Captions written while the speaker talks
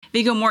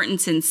Viggo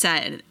Mortensen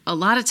said, a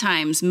lot of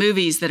times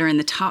movies that are in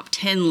the top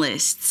 10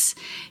 lists,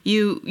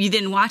 you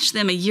then watch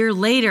them a year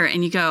later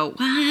and you go,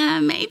 well,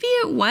 maybe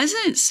it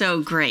wasn't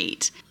so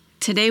great.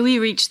 Today we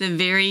reach the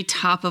very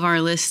top of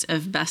our list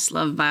of best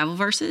loved Bible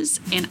verses,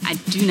 and I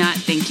do not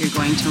think you're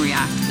going to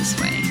react this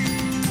way.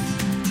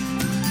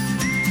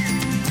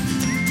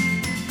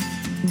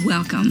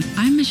 Welcome.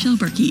 I'm Michelle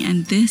Berkey,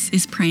 and this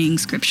is Praying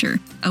Scripture,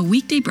 a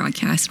weekday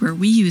broadcast where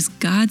we use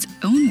God's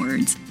own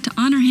words to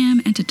honor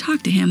Him and to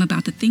talk to Him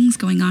about the things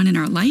going on in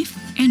our life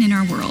and in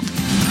our world.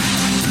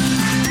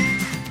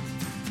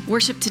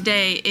 Worship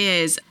today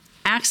is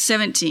Acts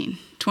 17,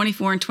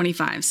 24 and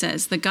 25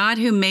 says, "The God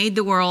who made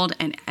the world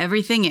and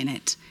everything in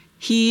it,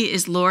 He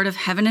is Lord of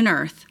heaven and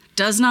earth,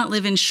 does not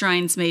live in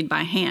shrines made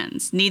by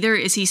hands, neither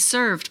is He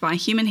served by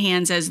human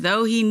hands as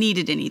though He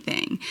needed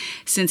anything,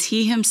 since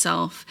He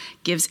Himself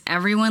gives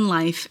everyone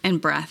life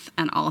and breath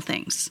and all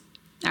things."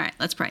 All right,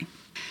 let's pray.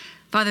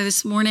 Father,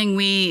 this morning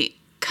we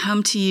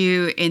come to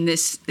you in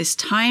this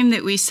time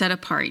that we set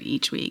apart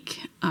each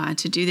week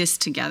to do this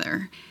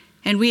together.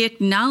 And we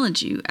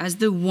acknowledge you as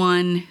the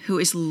one who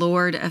is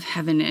Lord of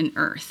heaven and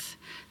earth,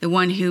 the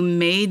one who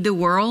made the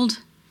world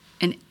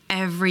and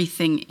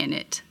everything in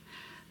it.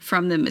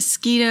 From the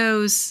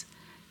mosquitoes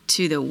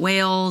to the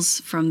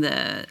whales, from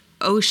the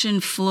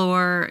ocean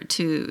floor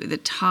to the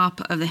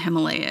top of the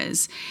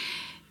Himalayas,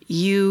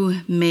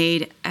 you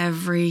made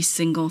every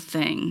single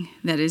thing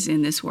that is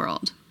in this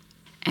world.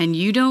 And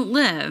you don't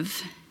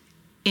live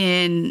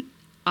in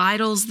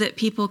idols that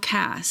people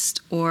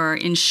cast or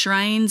in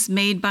shrines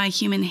made by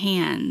human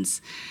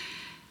hands.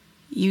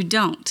 You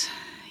don't.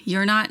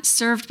 You're not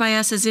served by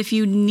us as if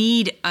you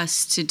need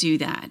us to do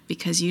that,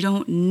 because you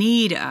don't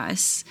need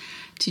us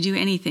to do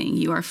anything.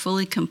 You are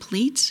fully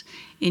complete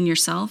in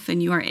yourself,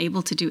 and you are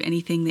able to do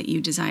anything that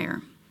you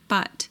desire.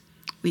 But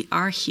we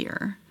are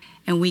here,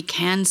 and we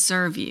can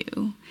serve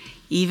you,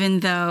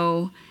 even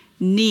though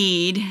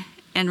need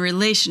and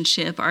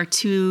relationship are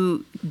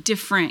two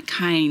different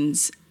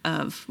kinds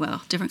of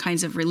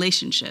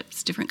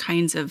relationships, different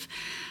kinds of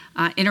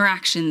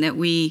interaction that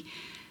we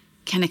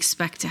can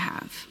expect to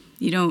have.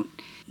 You don't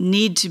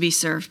need to be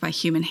served by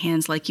human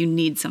hands like you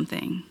need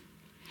something,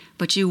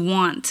 but you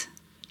want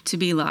to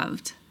be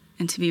loved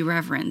and to be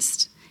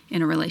reverenced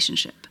in a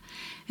relationship.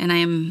 And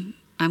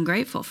I'm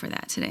grateful for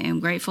that today. I'm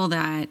grateful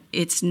that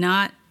it's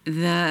not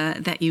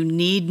that you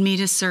need me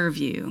to serve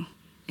you.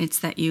 It's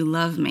that you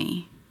love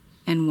me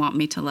and want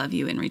me to love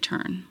you in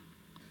return.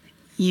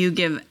 You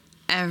give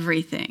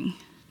everything,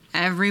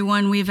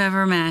 everyone we've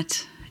ever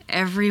met,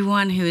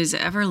 everyone who has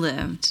ever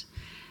lived,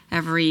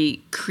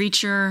 every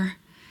creature,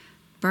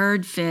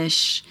 bird,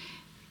 fish,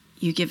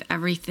 you give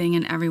everything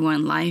and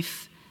everyone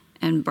life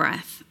and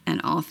breath and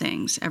all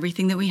things.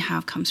 Everything that we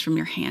have comes from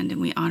your hand,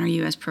 and we honor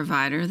you as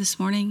provider this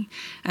morning,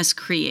 as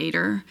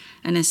creator,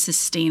 and as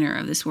sustainer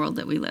of this world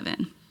that we live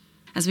in.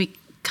 As we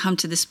come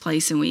to this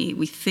place and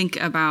we think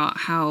about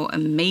how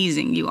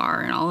amazing you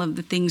are and all of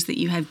the things that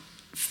you have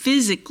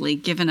physically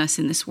given us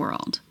in this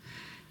world,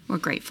 we're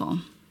grateful.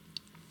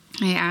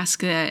 I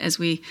ask that as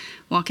we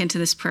walk into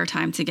this prayer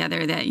time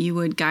together, that you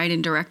would guide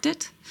and direct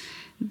it,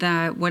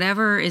 that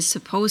whatever is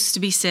supposed to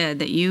be said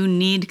that you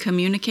need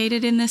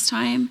communicated in this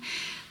time,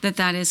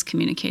 that is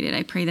communicated.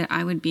 I pray that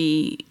I would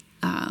be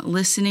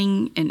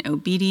listening and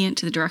obedient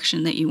to the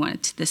direction that you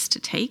wanted this to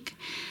take.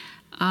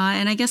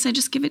 And I guess I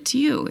just give it to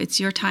you. It's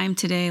your time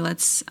today.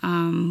 Let's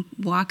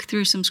walk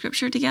through some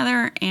scripture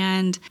together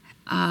and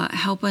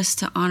help us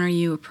to honor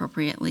you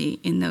appropriately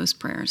in those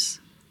prayers.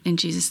 In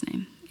Jesus'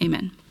 name,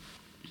 amen.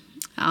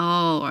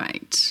 All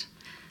right.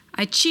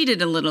 I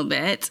cheated a little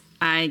bit,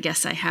 I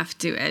guess I have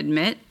to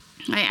admit.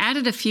 I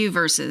added a few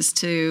verses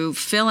to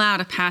fill out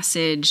a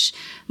passage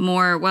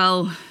more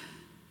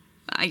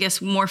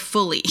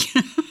fully.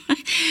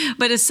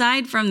 But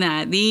aside from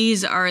that,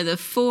 these are the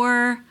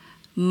 4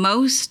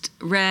 most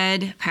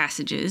read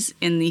passages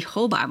in the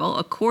whole Bible,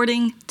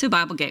 according to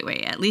Bible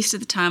Gateway, at least at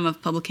the time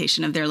of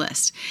publication of their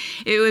list.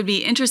 It would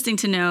be interesting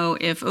to know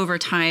if over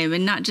time,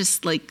 and not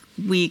just like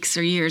weeks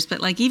or years,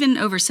 but like even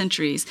over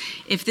centuries,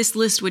 if this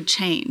list would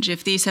change,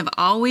 if these have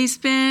always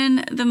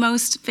been the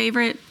most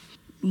favorite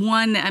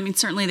one. I mean,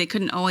 certainly they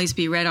couldn't always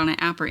be read on an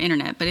app or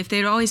internet, but if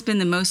they'd always been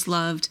the most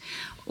loved,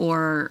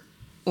 or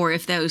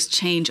if those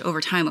change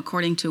over time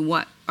according to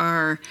what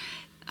our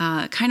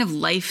kind of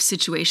life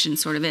situation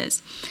sort of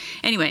is.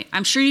 Anyway,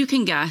 I'm sure you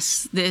can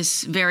guess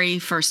this very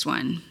first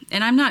one.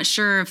 And I'm not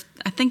sure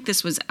I think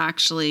this was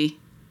actually,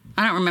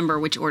 I don't remember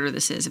which order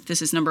this is, if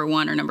this is number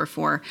 1 or number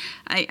 4.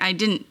 I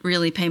didn't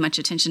really pay much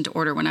attention to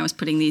order when I was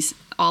putting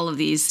all of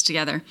these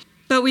together.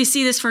 But we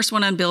see this first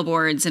one on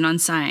billboards and on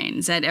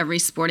signs at every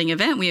sporting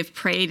event. We have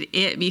prayed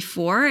it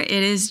before. It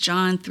is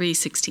John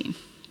 3:16.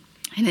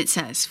 And it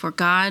says, "For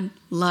God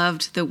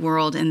loved the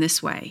world in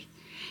this way.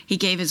 He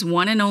gave his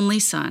one and only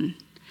Son,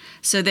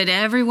 so that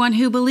everyone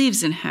who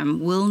believes in him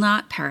will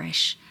not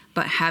perish,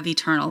 but have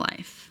eternal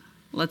life."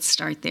 Let's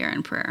start there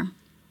in prayer.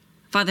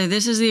 Father,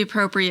 this is the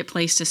appropriate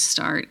place to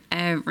start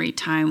every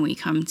time we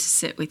come to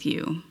sit with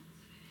you.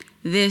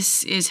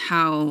 This is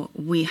how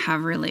we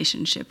have a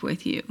relationship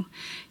with you.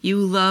 You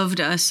loved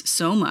us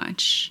so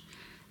much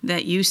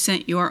that you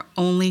sent your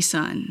only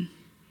Son,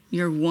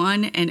 your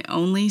one and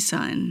only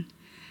Son,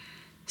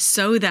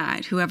 so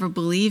that whoever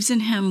believes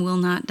in him will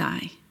not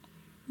die,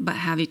 but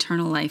have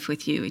eternal life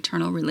with you,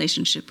 eternal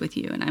relationship with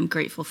you. And I'm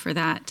grateful for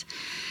that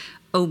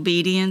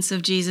obedience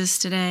of Jesus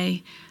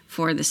today,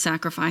 for the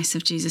sacrifice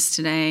of Jesus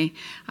today.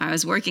 I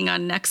was working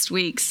on next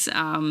week's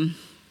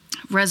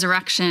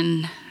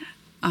resurrection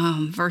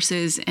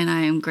verses, and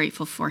I am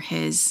grateful for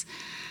his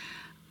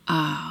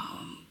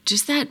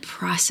just that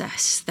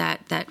process,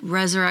 that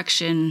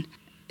resurrection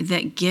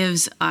that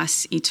gives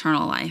us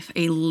eternal life,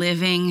 a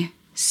living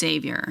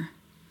Savior.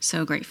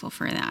 So grateful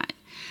for that.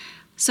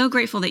 So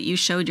grateful that you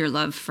showed your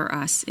love for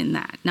us in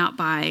that, not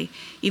by,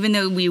 even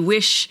though we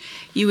wish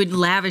you would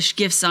lavish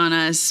gifts on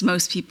us,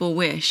 most people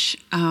wish.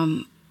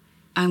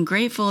 I'm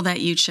grateful that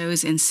you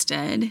chose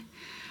instead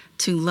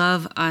to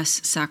love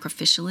us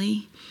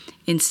sacrificially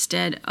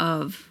instead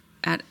of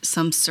at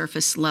some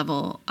surface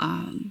level,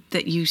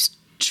 that you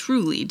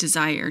truly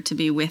desire to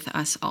be with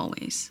us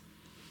always.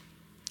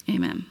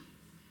 Amen.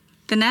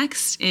 The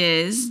next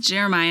is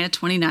Jeremiah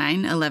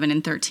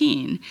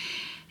 29:11-13.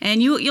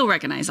 And you'll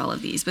recognize all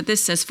of these, but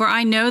this says, "For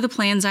I know the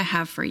plans I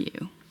have for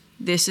you."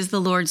 This is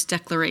the Lord's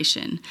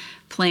declaration.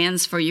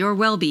 "Plans for your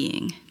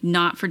well-being,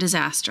 not for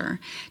disaster,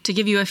 to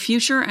give you a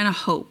future and a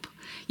hope.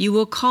 You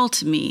will call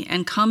to me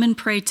and come and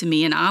pray to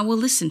me, and I will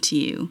listen to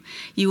you.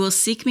 You will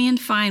seek me and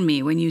find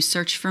me when you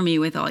search for me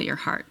with all your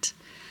heart."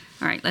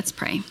 All right, let's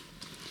pray.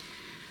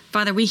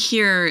 Father, we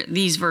hear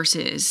these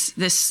verses,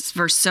 this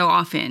verse so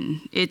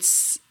often.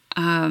 It's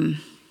every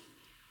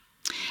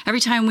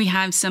time we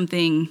have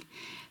something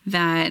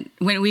that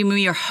when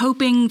we are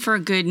hoping for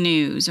good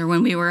news, or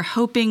when we were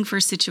hoping for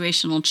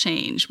situational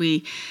change,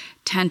 we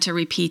tend to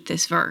repeat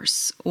this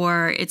verse.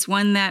 Or it's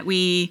one that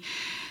we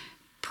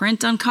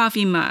print on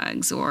coffee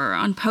mugs or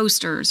on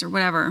posters or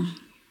whatever.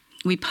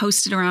 We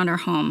post it around our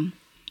home.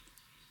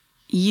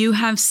 You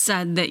have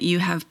said that you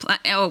have...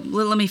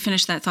 let me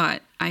finish that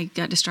thought. I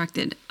got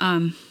distracted.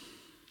 I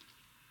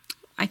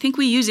think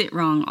we use it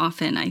wrong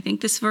often. I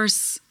think this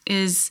verse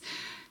is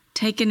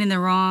taken in the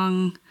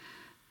wrong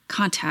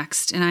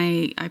context. And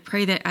I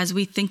pray that as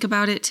we think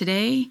about it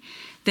today,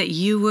 that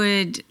you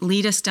would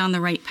lead us down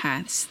the right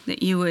paths,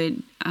 that you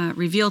would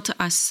reveal to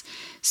us,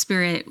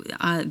 Spirit,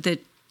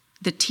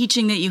 the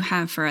teaching that you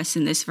have for us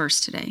in this verse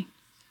today.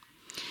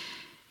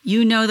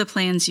 You know the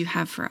plans you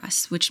have for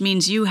us, which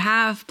means you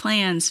have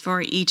plans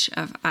for each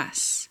of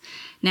us.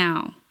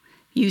 Now,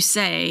 you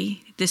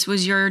say, this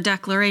was your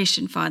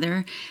declaration,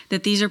 Father,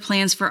 that these are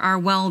plans for our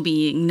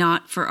well-being,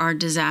 not for our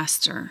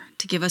disaster,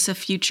 to give us a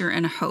future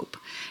and a hope.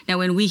 Now,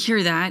 when we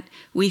hear that,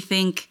 we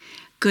think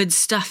good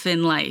stuff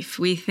in life.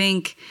 We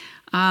think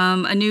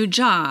a new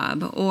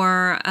job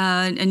or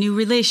a new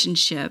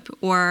relationship,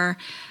 or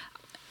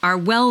our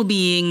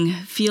well-being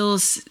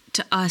feels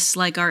to us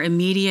like our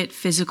immediate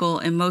physical,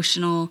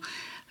 emotional,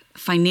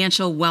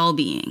 financial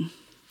well-being,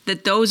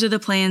 that those are the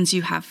plans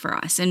you have for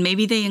us. And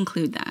maybe they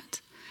include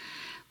that.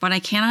 But I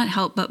cannot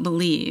help but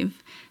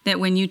believe that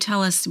when you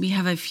tell us we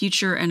have a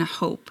future and a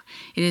hope,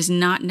 it's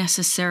not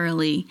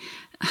necessarily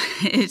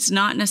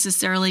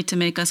to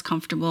make us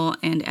comfortable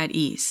and at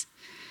ease.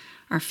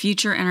 Our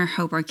future and our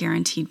hope are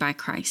guaranteed by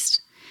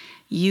Christ.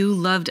 You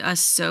loved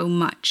us so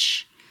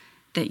much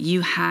that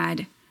you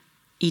had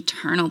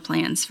eternal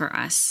plans for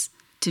us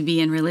to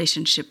be in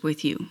relationship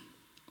with you.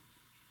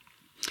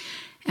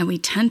 And we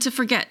tend to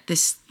forget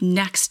this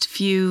next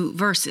few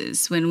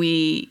verses when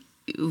we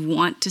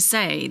want to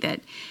say that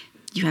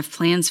you have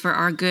plans for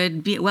our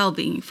good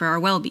well-being, for our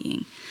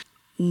well-being.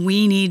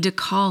 We need to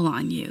call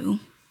on you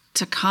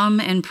to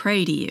come and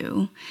pray to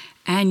you,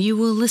 and you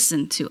will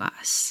listen to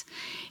us.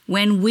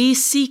 When we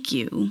seek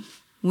you,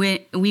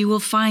 we will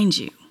find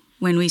you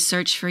when we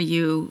search for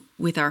you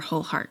with our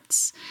whole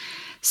hearts.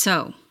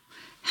 So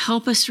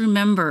help us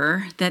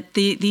remember that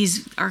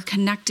these are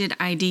connected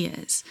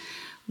ideas.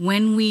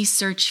 When we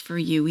search for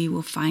you, we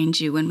will find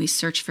you when we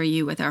search for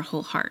you with our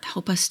whole heart.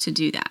 Help us to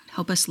do that.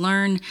 Help us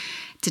learn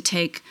to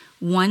take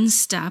one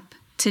step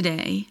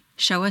today.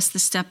 Show us the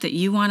step that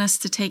you want us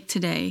to take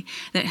today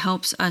that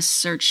helps us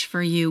search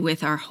for you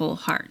with our whole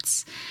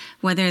hearts.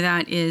 Whether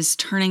that is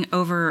turning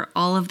over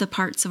all of the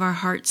parts of our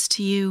hearts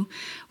to you,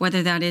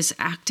 whether that is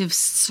active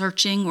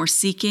searching or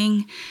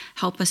seeking,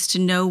 help us to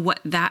know what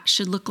that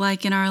should look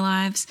like in our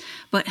lives.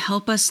 But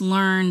help us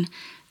learn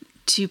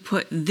to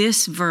put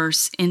this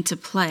verse into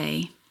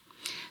play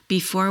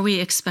before we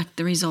expect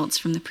the results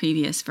from the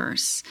previous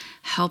verse.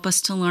 Help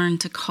us to learn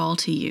to call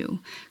to you,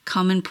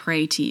 come and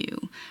pray to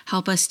you.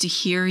 Help us to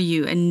hear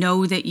you and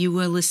know that you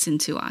will listen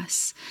to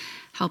us.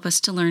 Help us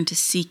to learn to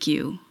seek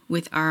you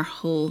with our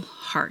whole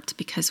heart,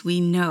 because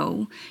we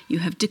know you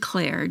have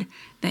declared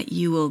that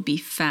you will be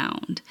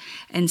found.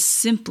 And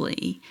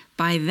simply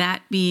by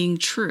that being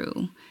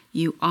true,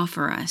 you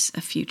offer us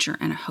a future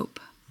and a hope.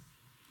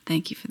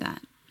 Thank you for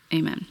that.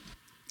 Amen.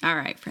 All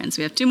right, friends,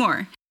 we have two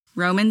more.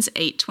 Romans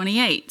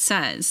 8:28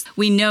 says,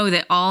 "We know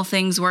that all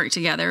things work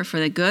together for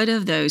the good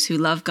of those who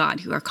love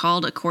God, who are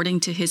called according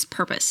to his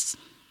purpose."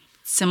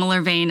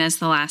 Similar vein as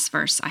the last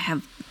verse. I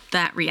have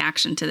that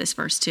reaction to this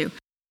verse too.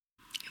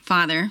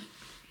 Father,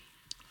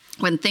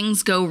 when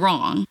things go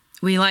wrong,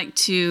 we like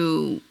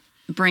to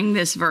bring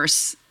this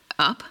verse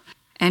up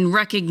and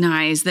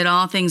recognize that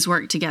all things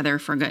work together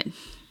for good.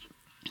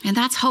 And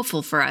that's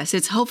helpful for us.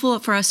 It's helpful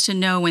for us to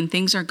know when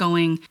things are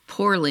going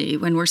poorly,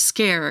 when we're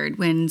scared,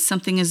 when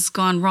something has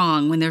gone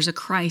wrong, when there's a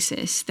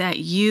crisis, that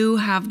you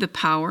have the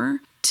power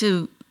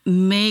to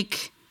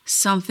make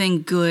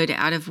something good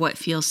out of what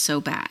feels so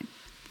bad.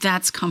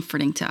 That's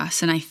comforting to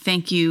us. And I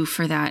thank you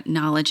for that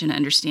knowledge and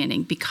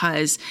understanding,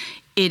 because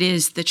it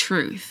is the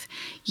truth.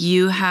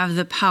 You have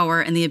the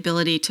power and the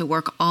ability to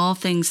work all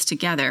things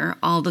together,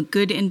 all the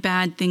good and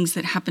bad things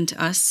that happen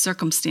to us,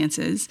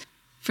 circumstances,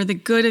 for the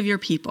good of your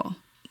people.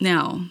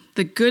 Now,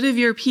 the good of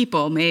your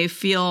people may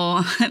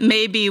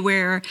be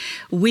where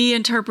we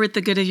interpret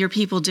the good of your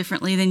people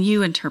differently than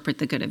you interpret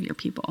the good of your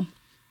people.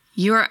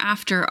 You are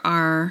after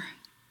our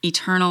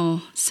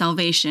eternal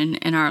salvation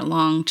and our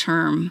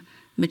long-term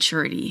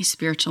maturity,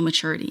 spiritual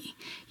maturity.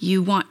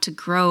 You want to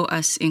grow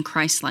us in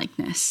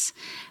Christ-likeness.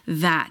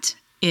 That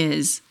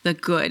is the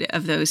good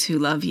of those who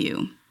love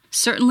you.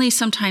 Certainly,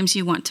 sometimes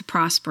you want to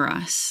prosper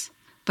us.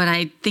 But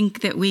I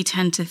think that we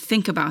tend to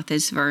think about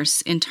this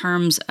verse in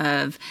terms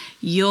of,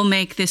 you'll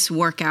make this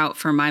work out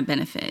for my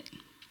benefit.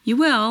 You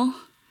will,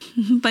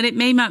 but it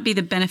may not be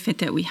the benefit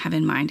that we have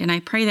in mind. And I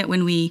pray that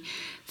when we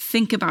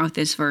think about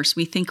this verse,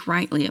 we think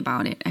rightly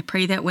about it. I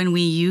pray that when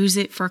we use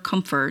it for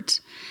comfort,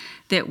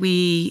 that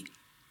we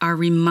are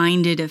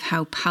reminded of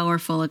how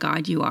powerful a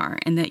God you are,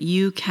 and that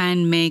you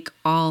can make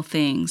all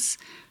things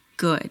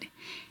good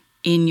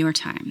in your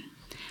time.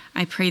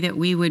 I pray that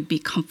we would be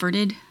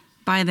comforted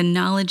by the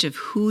knowledge of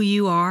who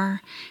you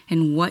are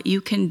and what you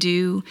can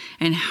do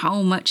and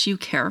how much you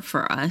care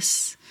for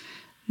us,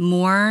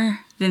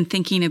 more than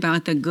thinking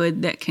about the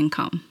good that can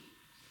come.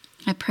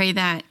 I pray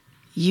that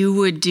you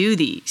would do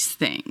these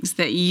things,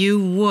 that you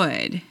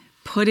would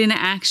put in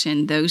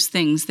action those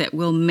things that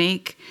will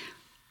make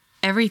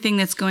everything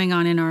that's going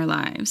on in our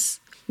lives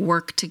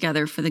work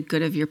together for the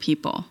good of your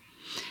people,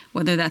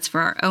 whether that's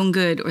for our own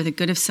good or the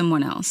good of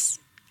someone else.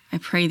 I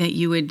pray that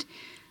you would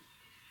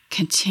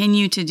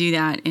continue to do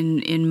that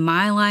in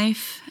my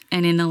life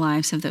and in the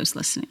lives of those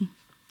listening.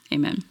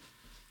 Amen.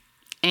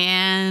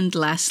 And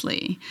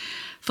lastly,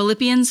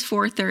 Philippians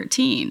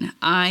 4:13,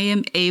 "I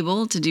am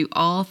able to do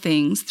all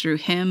things through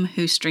him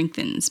who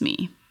strengthens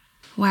me."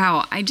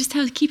 Wow, I just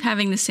keep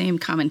having the same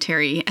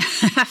commentary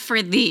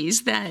for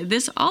these. That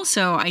this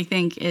also, I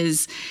think,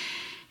 is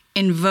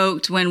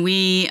invoked when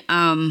we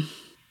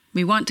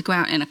want to go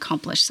out and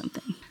accomplish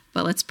something.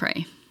 But let's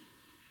pray.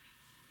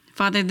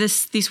 Father,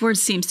 these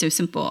words seem so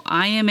simple.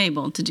 I am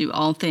able to do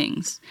all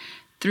things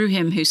through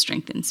him who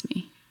strengthens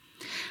me.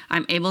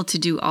 I'm able to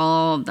do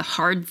all the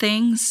hard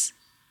things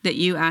that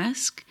you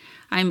ask.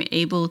 I'm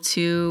able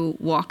to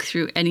walk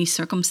through any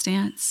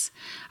circumstance.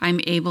 I'm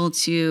able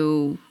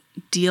to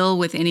deal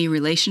with any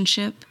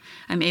relationship.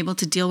 I'm able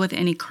to deal with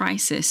any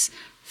crisis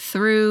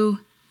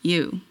through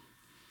you.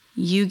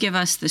 You give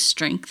us the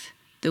strength,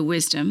 the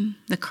wisdom,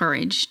 the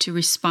courage to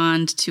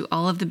respond to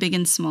all of the big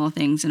and small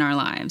things in our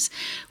lives.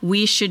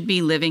 We should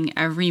be living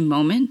every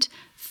moment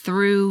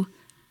through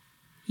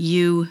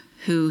you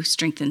who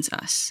strengthens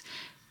us,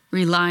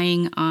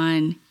 relying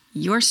on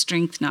your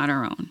strength, not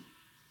our own.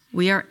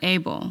 We are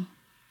able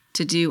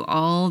to do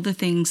all the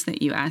things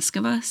that you ask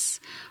of us,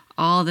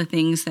 all the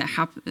things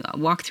that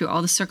walk through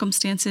all the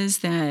circumstances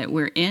that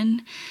we're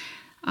in,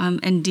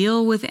 and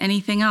deal with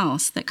anything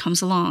else that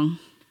comes along.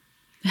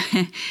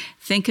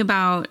 Think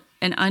about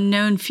an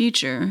unknown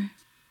future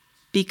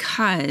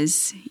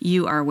because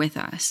you are with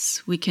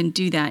us. We can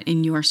do that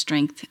in your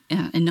strength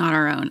and not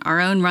our own.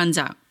 Our own runs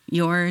out.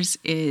 Yours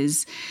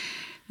is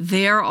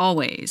there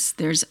always.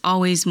 There's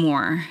always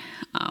more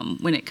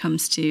when it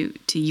comes to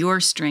your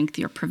strength,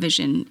 your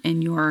provision,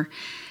 and your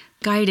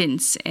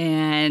guidance,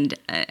 and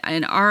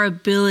our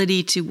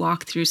ability to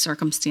walk through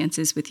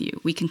circumstances with you.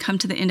 We can come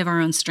to the end of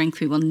our own strength.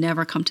 We will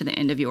never come to the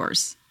end of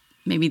yours.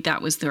 Maybe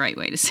that was the right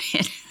way to say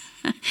it.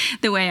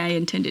 The way I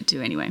intended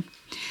to anyway.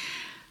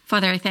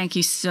 Father, I thank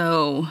you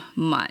so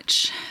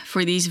much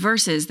for these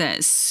verses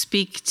that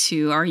speak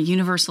to our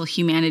universal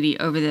humanity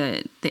over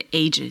the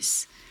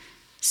ages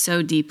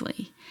so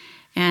deeply.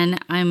 And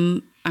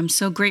I'm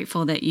so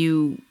grateful that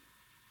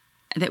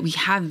we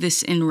have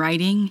this in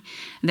writing,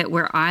 that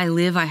where I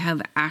live, I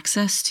have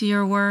access to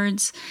your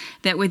words,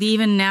 that with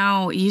even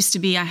now, it used to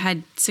be I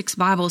had 6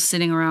 Bibles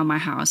sitting around my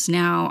house.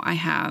 Now I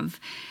have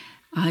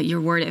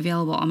your word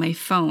available on my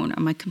phone,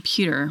 on my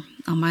computer,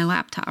 on my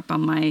laptop,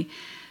 on my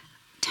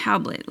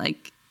tablet.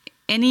 Like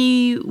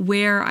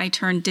anywhere I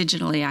turn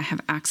digitally, I have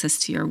access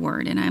to your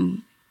word. And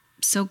I'm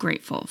so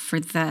grateful for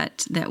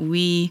that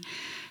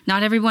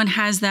not everyone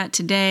has that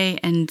today,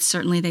 and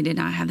certainly they did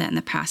not have that in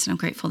the past. And I'm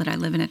grateful that I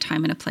live in a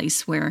time and a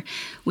place where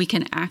we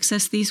can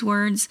access these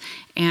words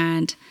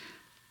and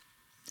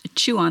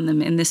chew on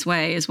them in this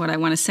way is what I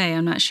want to say.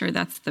 I'm not sure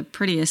that's the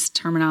prettiest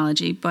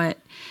terminology, but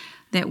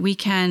that we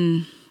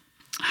can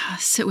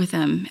sit with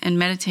them and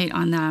meditate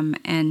on them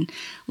and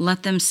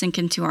let them sink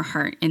into our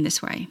heart in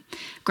this way.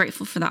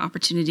 Grateful for the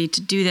opportunity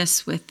to do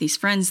this with these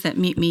friends that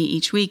meet me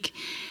each week,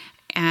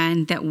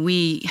 and that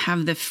we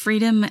have the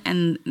freedom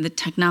and the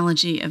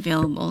technology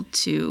available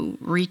to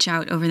reach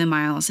out over the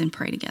miles and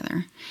pray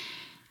together.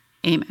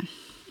 Amen.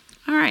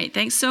 All right.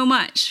 Thanks so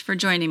much for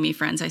joining me,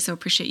 friends. I so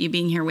appreciate you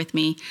being here with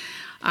me.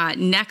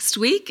 Next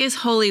week is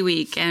Holy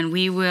Week, and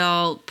we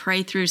will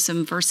pray through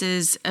some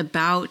verses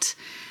about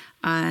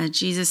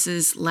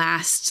Jesus's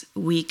last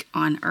week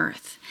on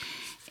earth.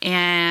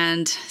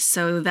 And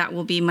so that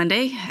will be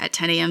Monday at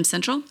 10 a.m.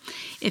 Central.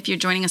 If you're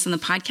joining us on the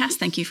podcast,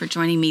 thank you for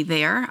joining me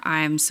there.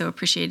 I'm so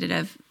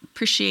appreciative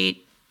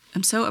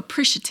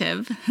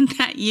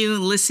that you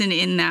listen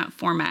in that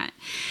format.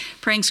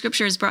 Praying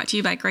Scripture is brought to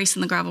you by Grace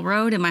on the Gravel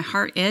Road, and my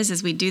heart is,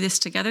 as we do this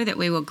together, that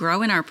we will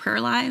grow in our prayer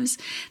lives,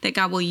 that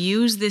God will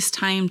use this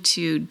time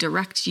to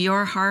direct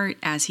your heart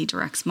as He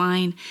directs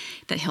mine,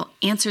 that He'll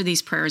answer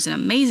these prayers in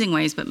amazing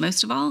ways, but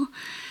most of all,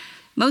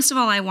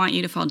 I want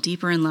you to fall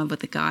deeper in love with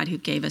the God who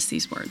gave us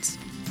these words.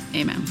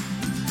 Amen.